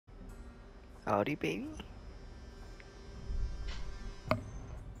Howdy, baby.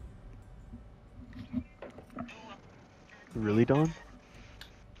 Really, Don?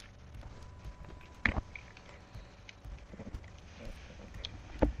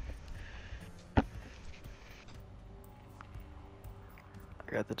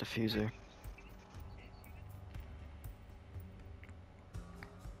 I got the diffuser.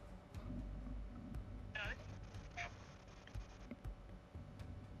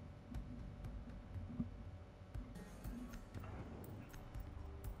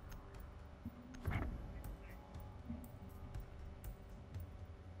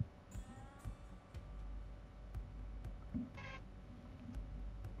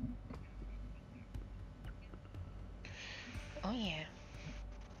 Oh yeah.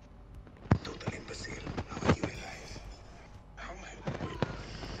 Total imbecile. How are you alive? How am I? Wait.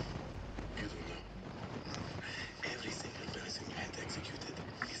 You don't know? No. Every single person you had executed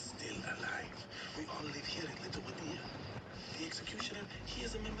is still alive. We all live here in Little Badia. The executioner, he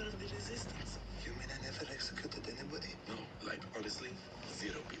is a member of the resistance. You mean I never executed anybody? No, like honestly,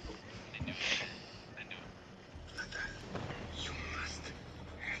 0 people. Natal, you must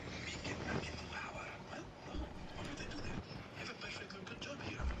help me get back into power. What? No. Why would I do that? I have a perfectly good job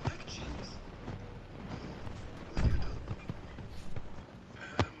here. I'm like genius. What do you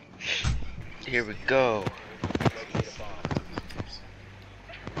do? Here we go.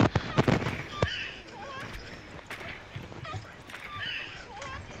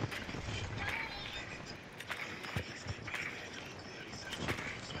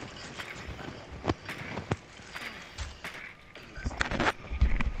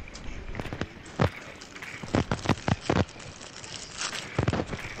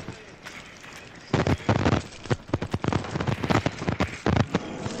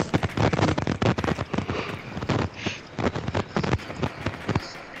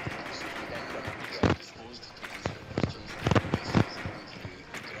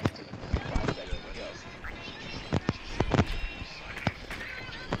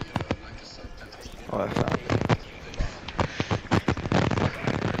 Oh, I found it.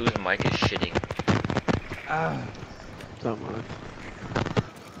 Whose mic is shitting? Not mine.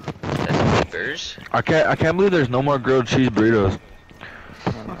 That's Bears? I can't believe there's no more grilled cheese burritos.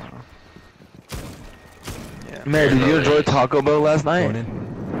 Yeah. Man, did you enjoy Taco Bell last night? Going in.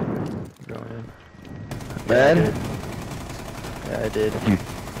 Man, Yeah, I did. you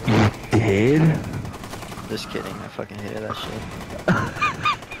did? Just kidding. I fucking hated that shit.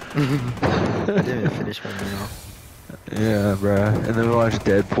 I didn't even finish my meal. Yeah, bruh. And then we watched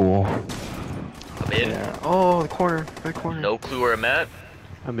Deadpool. I'm in. Yeah. Oh, the corner. Right corner. No clue where I'm at.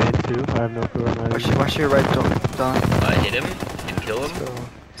 I'm in too. I have no clue where mine is. Watch your right, Don. I hit him and kill Let's him. go.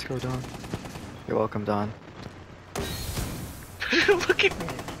 Let's go, Don. You're welcome, Don. Look at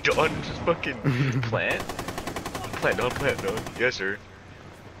Don just fucking plant. Plant on, plant on. Yes, sir.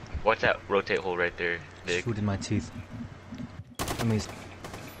 Watch that rotate hole right there, Nick. Food in my teeth. I mean,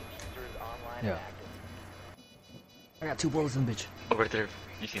 yeah. I got 2 bullets in the bitch. Oh, right there.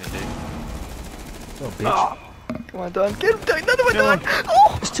 You seen it, Nick? Oh, bitch. Come on, Don. Get him, Don. Another one, Don.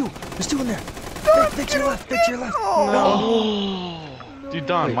 Oh! There's 2. There's 2 in there. Big to your left. Big to your left. Dude,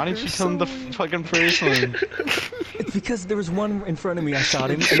 Don, why didn't you kill him the fucking first one? It's because there was one in front of me. I shot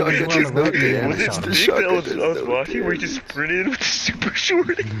him. And Shotgun there was one on the road. is Yeah, no I damage. shot him. The shotgun I was is no watching where he damage. just sprinted with the super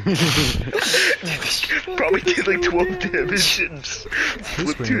short. Probably did like 12 damage and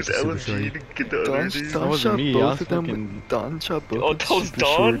flipped to his LMG to get the other dude. Don wasn't shot me, I both was of them. fucking- Don shot both Oh, of that them was super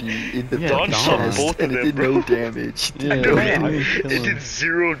Don? shorty in the Yeah, fucking Don shot chest, both of and it them, did bro. no damage. Yeah, I know I it, didn't kill it him. did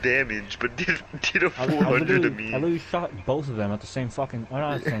 0 damage, but did a full 100 to I me. literally shot both of them at the same fucking, well,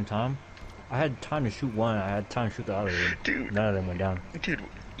 not at the same time. I had time to shoot one. I had time to shoot the other. Dude. None of them went down. Dude,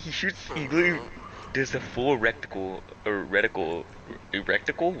 he literally does a full reticle, what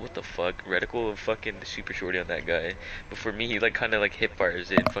the fuck, reticle of fucking super shorty on that guy. But for me, he like kind of like hip fires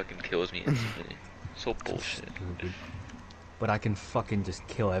it and fucking kills me instantly. So bullshit. Stupid. But I can fucking just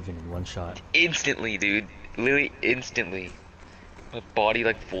kill Evan in one shot. Instantly, dude. Literally instantly. My body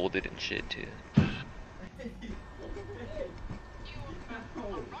like folded and shit too.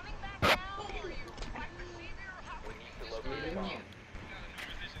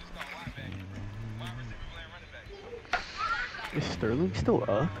 Is Sterling still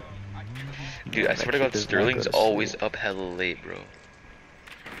up? Dude, I swear to God, Sterling's always up hella late, bro.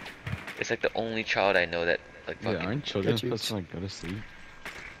 It's like the only child I know that like fucking Yeah, aren't children Got you. supposed to like go to sleep?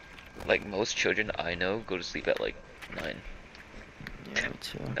 like most children I know go to sleep at like 9, Yeah, me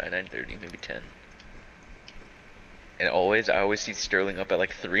too. 9:30, maybe 10. And I always see Sterling up at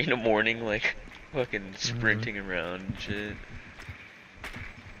like 3 in the morning, like fucking sprinting around and shit.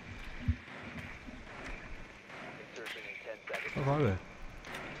 Where are they?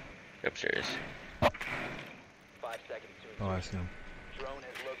 Upstairs. Oh, I see him.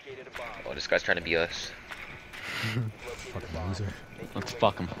 Oh, this guy's trying to be us. Fucking loser. Let's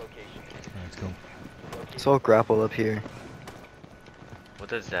fuck him. Alright, let's go. So I'll grapple up here. What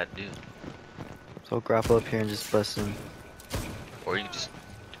does that do? So I'll grapple up here and just bust him. Or you can just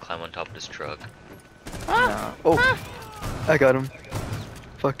climb on top of this truck. Nah. Oh! I got him.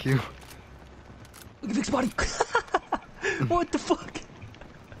 Fuck you. Look at Vic's body! What the fuck?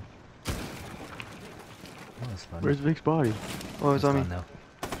 Oh, that's funny. Where's Vic's body? Oh, it's on me. Now.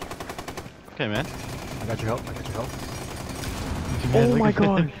 Okay, man. I got your help, I got your help. Oh my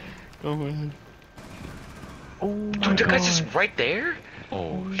god. Oh man. Oh my Dude, the god. guy's just right there?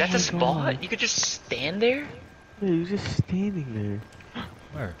 Oh, That's my a spot? God. You could just stand there? Yeah, he was just standing there.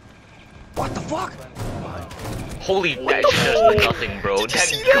 Where? What the fuck? Holy, that shit does nothing, bro. Did you That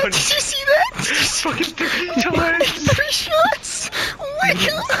see that? gun Did you see that? fucking 3 times. 3 shots! Oh my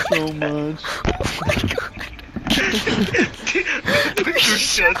god! So much. Oh my god! 2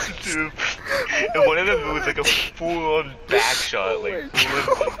 shots into him. And one of them was like a full-on back shot, like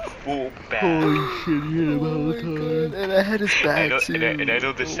full back. Holy shit, you hit him Oh all my the time. god! And I had his I back know, too. and I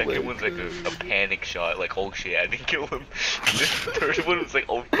know the Oh my second one's like a god. panic shot, like oh shit, I didn't kill him. And the third one was like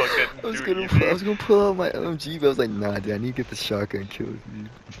oh fuck, I I didn't was do gonna, it I either. was gonna pull out my LMG, but I was like, nah, dude, I need to get the shotgun kills, dude.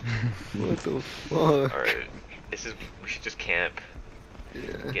 What the fuck? Alright, we should just camp,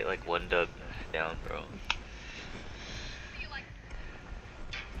 Yeah. get like 1 dub down, bro.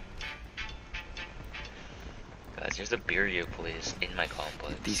 Guys, there's a birria place in my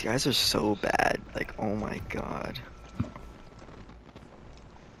complex. These guys are so bad. Like, oh my god.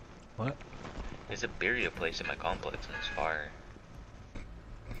 What? There's a birria place in my complex and it's fire.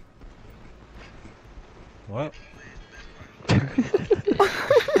 What?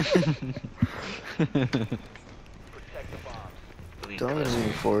 Please, Don't guys.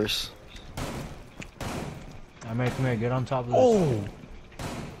 reinforce. Alright, come here, get on top of this. Oh!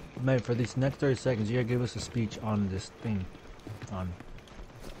 Mate, for these next 30 seconds, you gotta give us a speech on this thing.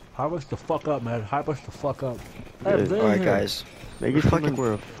 Hype us the fuck up, man. Hype us the fuck up. Hey, Yeah. Vin Alright, here. guys. Make it Fucking- seem like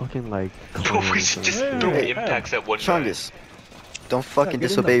we're a fucking like. Bro, we should just Hey, throw hey, impacts at one guy. Chungus, don't fucking get in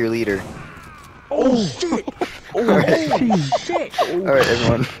disobey the- your leader. Oh shit! Alright, Shit! alright,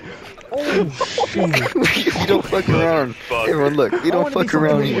 everyone. Oh shit! We don't fuck around. Fuck. Everyone, look. We I don't wanna be fuck around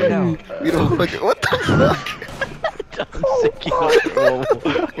something here. now. We don't fuck. What the fuck?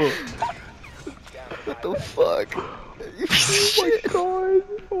 What the fuck? You piece of shit. god!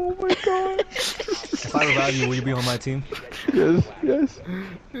 Oh my god! If I revive you, will you be on my team? Yes, yes.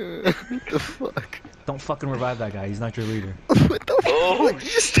 What the fuck? Don't fucking revive that guy. He's not your leader. What the Oh, fuck? You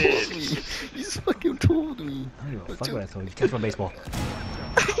just shit. told me. You just fucking told me. I don't give a fuck what I told you. Catch my baseball.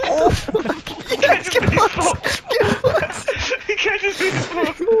 You guys get fucked. Get fucked. You can't just be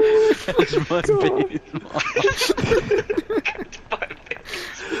fucked. That's my baby.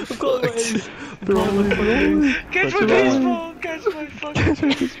 Catch my baseball! Catch my fucking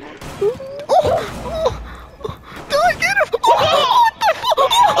baseball! Don't get him. What the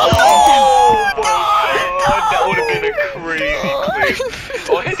fuck? Oh my god, that would have been a crazy clip.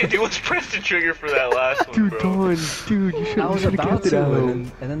 All I had to do was press the trigger for that last one, Dude, bro. Don, dude, you should I was have about kept it to, out.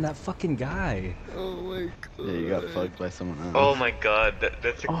 and then that fucking guy. Oh my god. Yeah, you got fucked by someone else. Oh my god,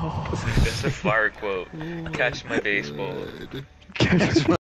 that's a Oh. that's a fire quote. Catch my baseball. God. Catch my